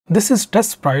This is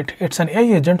TestSprite. It's an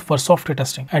AI agent for software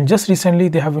testing. And just recently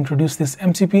they have introduced this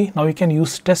MCP. Now you can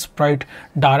use TestSprite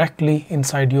directly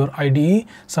inside your IDE,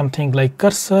 something like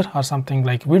Cursor or something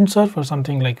like Windsurf or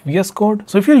something like VS Code.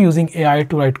 So if you're using AI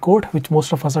to write code, which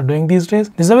most of us are doing these days,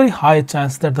 there's a very high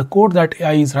chance that the code that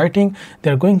AI is writing,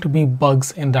 there are going to be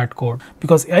bugs in that code.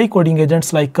 Because AI coding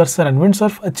agents like Cursor and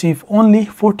Windsurf achieve only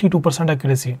 42%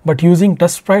 accuracy. But using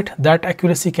TestSprite, that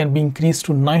accuracy can be increased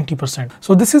to 90%.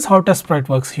 So this is how TestSprite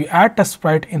works. You add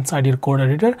TestSprite inside your code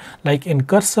editor, like in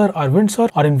Cursor or Windsurf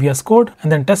or in VS Code,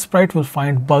 and then TestSprite will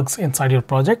find bugs inside your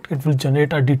project. It will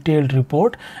generate a detailed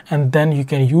report, and then you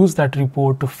can use that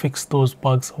report to fix those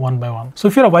bugs one by one. So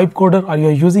if you're a vibe coder or you're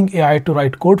using AI to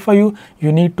write code for you,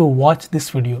 you need to watch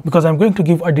this video because I'm going to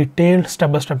give a detailed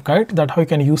step-by-step guide that how you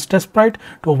can use TestSprite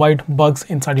to avoid bugs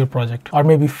inside your project or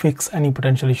maybe fix any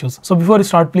potential issues. So before you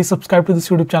start, please subscribe to this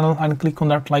YouTube channel and click on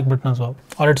that like button as well.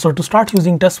 Alright, so to start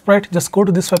using TestSprite, just go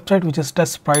to this website, which is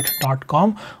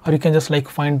testsprite.com, or you can just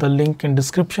find the link in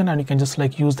description and you can just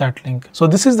use that link. So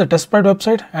this is the TestSprite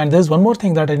website, and there's one more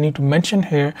thing that I need to mention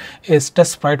here is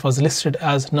TestSprite was listed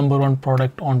as #1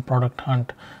 product on Product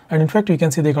Hunt. And in fact, you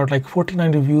can see they got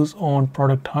 49 reviews on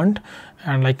Product Hunt,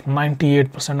 and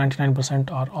 98%,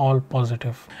 99% are all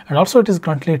positive. And also it is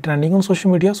currently trending on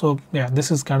social media. So yeah, this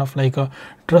is kind of like a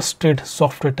trusted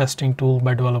software testing tool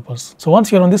by developers. So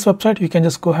once you're on this website, you can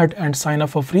just go ahead and sign up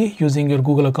for free using your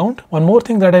Google account. One more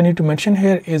thing that I need to mention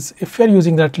here is if you're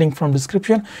using that link from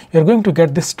description, you're going to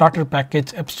get this starter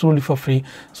package absolutely for free.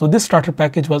 So this starter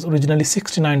package was originally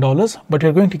 $69, but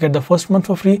you're going to get the first month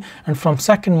for free, and from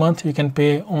second month you can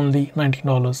pay only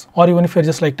 $19. Or even if you're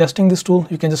just testing this tool,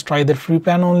 you can just try their free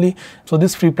plan only. So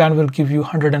this free plan will give you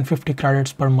 150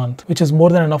 credits per month, which is more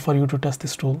than enough for you to test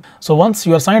this tool. So once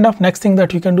you are signed up, next thing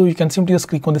that you can do, you can simply just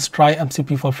click on this try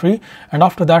MCP for free. And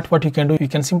after that, what you can do, you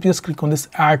can simply just click on this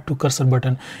add to cursor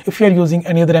button. If you are using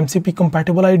any other MCP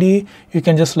compatible IDE, you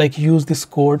can just use this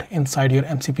code inside your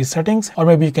MCP settings, or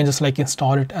maybe you can just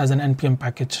install it as an NPM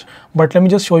package. But let me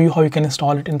just show you how you can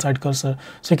install it inside Cursor.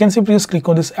 So you can simply just click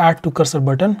on this add to cursor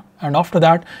button, and after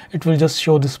that it will just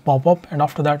show this pop-up, and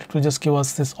after that it will just give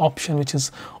us this option which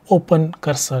is open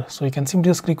cursor. So you can simply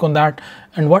just click on that,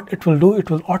 and what it will do, it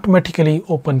will automatically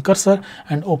open Cursor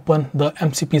and open the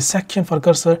MCP section for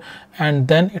Cursor, and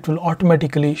then it will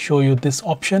automatically show you this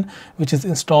option which is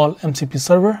install MCP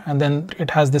server, and then it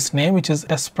has this name which is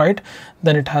TestSprite,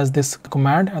 then it has this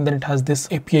command, and then it has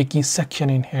this API key section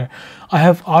in here. I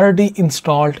have already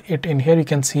installed it in here. You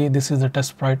can see this is the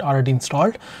TestSprite already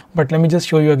installed, but let me just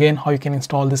show you again how you can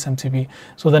install this MCP.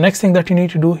 So the next thing that you need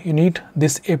to do, you need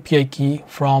this API key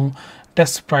from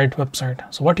TestSprite website.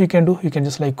 So what you can do, you can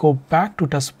just go back to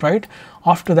TestSprite.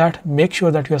 After that, make sure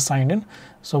that you are signed in.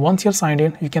 So once you're signed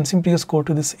in, you can simply just go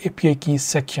to this API key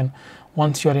section.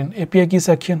 Once you're in API key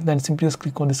section, then simply just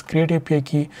click on this create API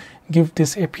key, give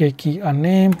this API key a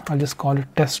name. I'll just call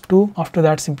it test2. After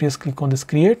that, simply just click on this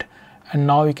create, and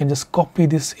now you can just copy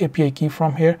this API key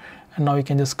from here, and now you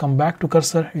can just come back to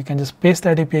Cursor. You can just paste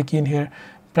that API key in here,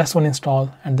 press on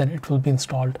install, and then it will be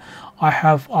installed. I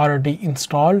have already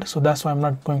installed, so that's why I'm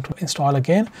not going to install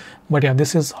again. But yeah,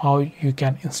 this is how you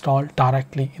can install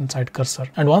directly inside Cursor.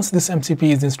 And once this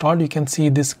MCP is installed, you can see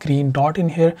this green dot in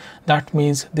here. That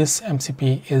means this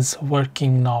MCP is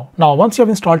working now. Now, once you have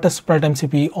installed TestSprite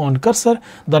MCP on Cursor,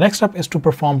 the next step is to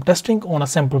perform testing on a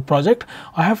sample project.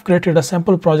 I have created a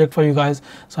sample project for you guys,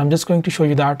 so I'm just going to show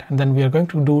you that, and then we are going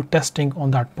to do testing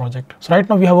on that project. So right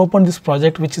now we have opened this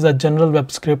project, which is a general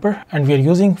web scraper, and we are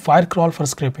using Firecrawl for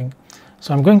scraping.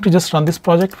 So I'm going to just run this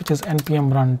project, which is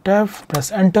npm run dev,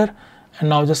 press enter, and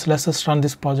now let's just run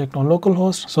this project on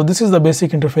localhost. So this is the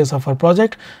basic interface of our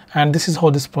project, and this is how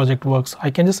this project works. I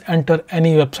can just enter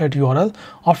any website URL.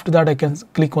 After that, I can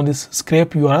click on this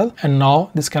scrape URL, and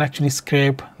now this can actually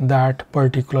scrape that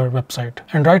particular website.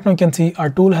 And right now you can see our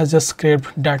tool has just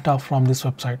scraped data from this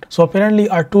website. So apparently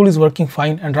our tool is working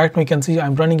fine, and right now you can see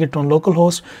I'm running it on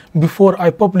localhost. Before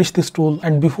I publish this tool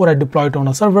and before I deploy it on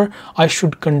a server, I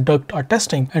should conduct a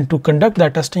testing. And to conduct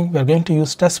that testing, we are going to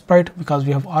use TestSprite because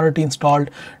we have already installed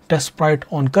TestSprite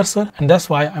on Cursor, and that's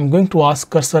why I'm going to ask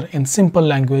Cursor in simple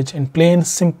language, in plain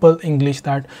simple English,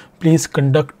 that please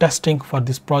conduct testing for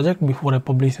this project before I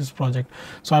publish this project.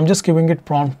 So I'm just giving it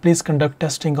prompt, please conduct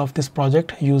testing of this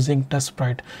project using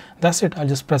TestSprite. That's it. I'll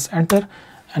just press enter,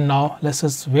 and now let's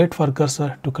just wait for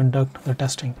Cursor to conduct the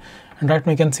testing. And right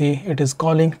now you can see it is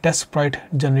calling TestSprite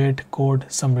generate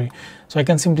code summary. So I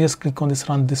can simply just click on this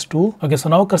run this tool. Okay, so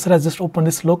now cursor has just opened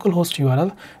this localhost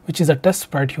URL, which is a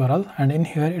TestSprite URL, and in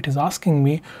here it is asking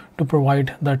me to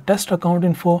provide the test account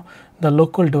info, the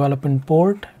local development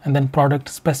port, and then product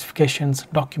specifications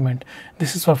document.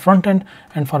 This is for front end,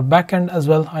 and for back end as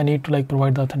well I need to like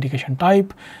provide the authentication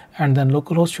type and then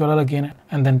localhost URL again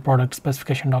and then product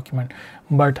specification document.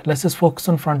 But let's just focus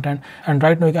on front end, and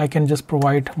right now I can just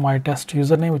provide my test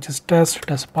username, which is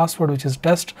test password, which is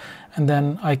test, and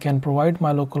then I can provide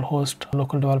my localhost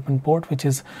local development port, which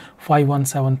is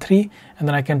 5173, and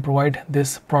then I can provide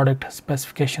this product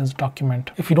specifications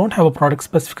document. If you don't have a product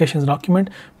specifications document,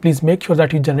 please make sure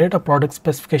that you generate a product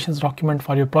specifications document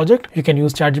for your project. You can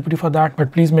use ChatGPT for that,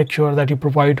 but please make sure that you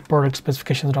provide product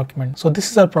specifications document. So this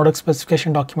is our product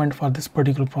specification document for this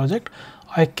particular project.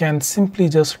 I can simply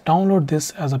just download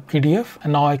this as a PDF,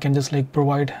 and now I can just like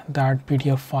provide that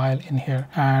PDF file in here,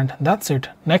 and that's it.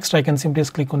 Next, I can simply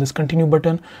just click on this continue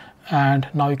button, and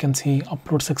now you can see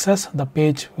upload success. The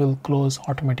page will close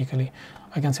automatically.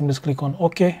 I can simply just click on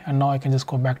OK, and now I can just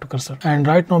go back to cursor. And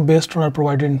right now, based on our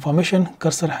provided information,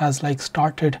 cursor has like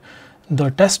started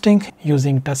the testing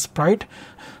using TestSprite.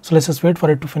 So let's just wait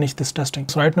for it to finish this testing.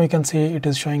 So right now you can see it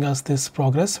is showing us this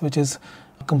progress, which is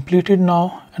completed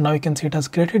now, and now you can see it has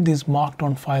created these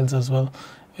markdown files as well,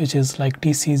 which is like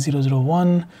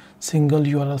tc001 single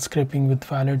URL scraping with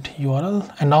valid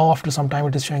URL, and now after some time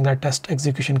it is showing that test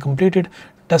execution completed.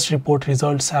 Test report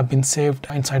results have been saved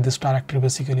inside this directory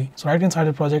basically. So right inside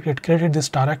the project it created this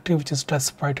directory, which is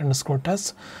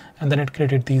TestSprite_tests, and then it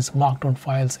created these markdown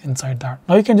files inside that.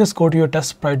 Now you can just go to your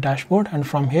TestSprite dashboard, and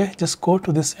from here just go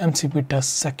to this MCP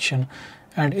test section,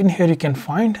 and in here you can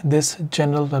find this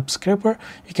general web scraper.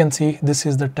 You can see this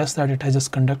is the test that it has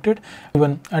just conducted,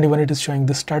 even it is showing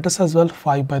the status as well,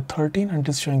 5/13, and it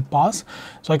is showing pass.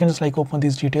 So I can just like open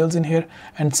these details in here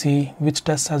and see which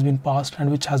test has been passed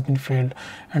and which has been failed.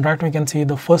 And right now you can see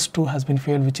the first two has been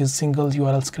failed, which is single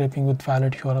URL scraping with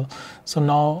valid URL. So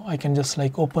now I can just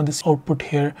like open this output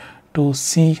here to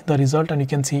see the result, and you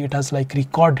can see it has like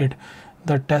recorded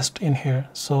the test in here.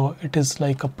 So it is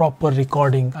like a proper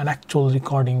recording, an actual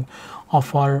recording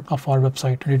of our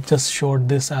website, and it just showed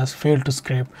this as failed to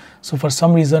scrape. So for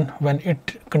some reason when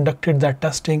it conducted that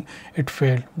testing it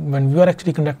failed. When we are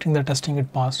actually conducting the testing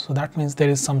it passed. So that means there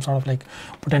is some sort of like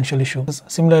potential issue.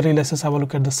 Similarly, let's just have a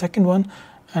look at the second one,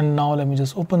 and now let me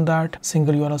just open that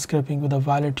single URL scraping with a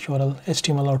valid URL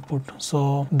HTML output.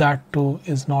 So that too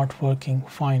is not working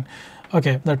fine.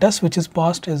 Okay, the test which is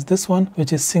passed is this one,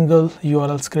 which is single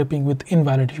URL scraping with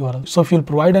invalid URL. So if you'll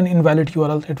provide an invalid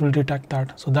URL, it will detect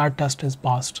that. So that test is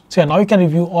passed. So yeah, now you can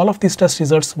review all of these test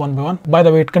results one by one. By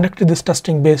the way, it conducted this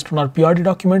testing based on our PRD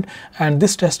document, and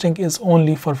this testing is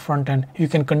only for front end. You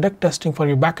can conduct testing for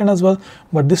your backend as well,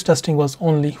 but this testing was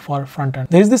only for front end.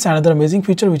 There is this another amazing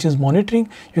feature, which is monitoring.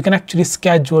 You can actually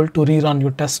schedule to rerun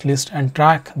your test list and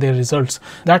track their results.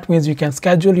 That means you can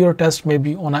schedule your test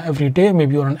maybe on every day,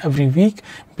 maybe on every week,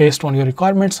 based on your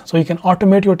requirements. So you can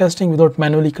automate your testing without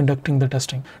manually conducting the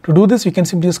testing. To do this, you can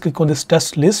simply just click on this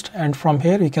test list, and from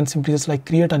here you can simply just like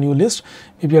create a new list.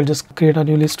 Maybe I'll just create a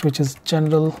new list, which is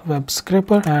general web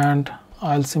scraper, and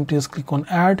I'll simply just click on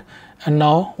add. And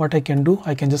now what I can do,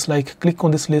 I can just like click on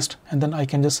this list, and then I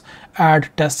can just add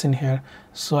tests in here.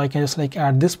 So I can just like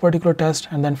add this particular test,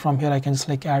 and then from here I can just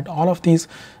like add all of these.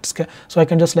 So I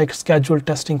can just like schedule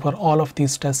testing for all of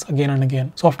these tests again and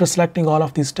again. So after selecting all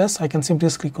of these tests, I can simply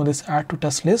just click on this add to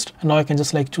test list, and now I can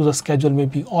just like choose a schedule,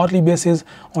 maybe hourly basis,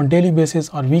 on daily basis,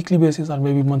 or weekly basis, or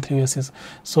maybe monthly basis.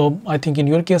 So I think in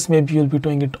your case maybe you'll be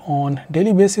doing it on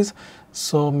daily basis,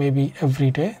 so maybe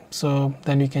every day. So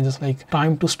then you can just like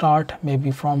time to start maybe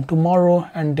from tomorrow,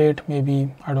 and date maybe,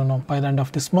 I don't know, by the end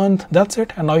of this month. That's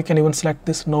it. And now you can even select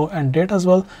this no and date as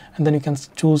well, and then you can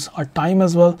choose a time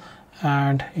as well,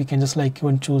 and you can just like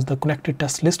even choose the connected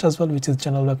test list as well, which is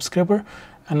general web scraper.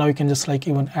 And now you can just like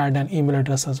even add an email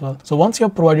address as well. So once you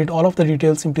have provided all of the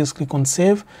details, simply just click on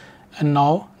save, and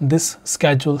now this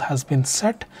schedule has been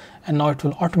set, and now it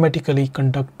will automatically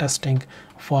conduct testing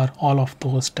for all of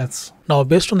those tests. Now,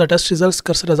 based on the test results,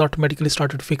 cursor has automatically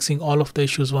started fixing all of the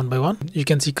issues one by one. You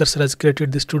can see cursor has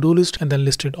created this to-do list and then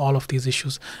listed all of these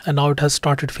issues. And now it has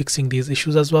started fixing these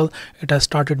issues as well. It has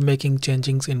started making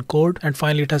changes in code, and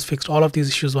finally it has fixed all of these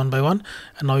issues one by one.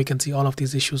 And now you can see all of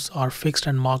these issues are fixed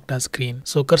and marked as green.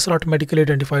 So cursor automatically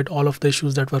identified all of the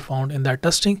issues that were found in that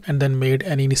testing, and then made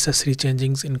any necessary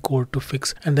changes in code to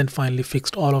fix, and then finally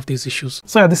fixed all of these issues.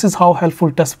 So yeah, this is how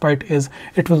helpful TestSprite is.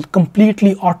 It will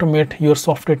completely automate your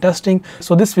software testing. testing.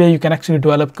 So this way you can actually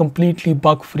develop completely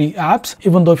bug-free apps,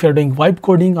 even though if you're doing vibe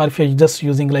coding or if you're just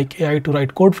using like AI to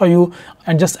write code for you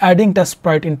and just adding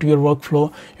TestSprite into your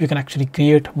workflow, you can actually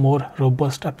create more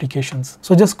robust applications.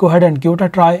 So just go ahead and give it a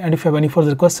try, and if you have any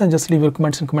further questions, just leave your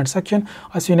comments in comment section.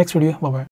 I'll see you next video. Bye bye.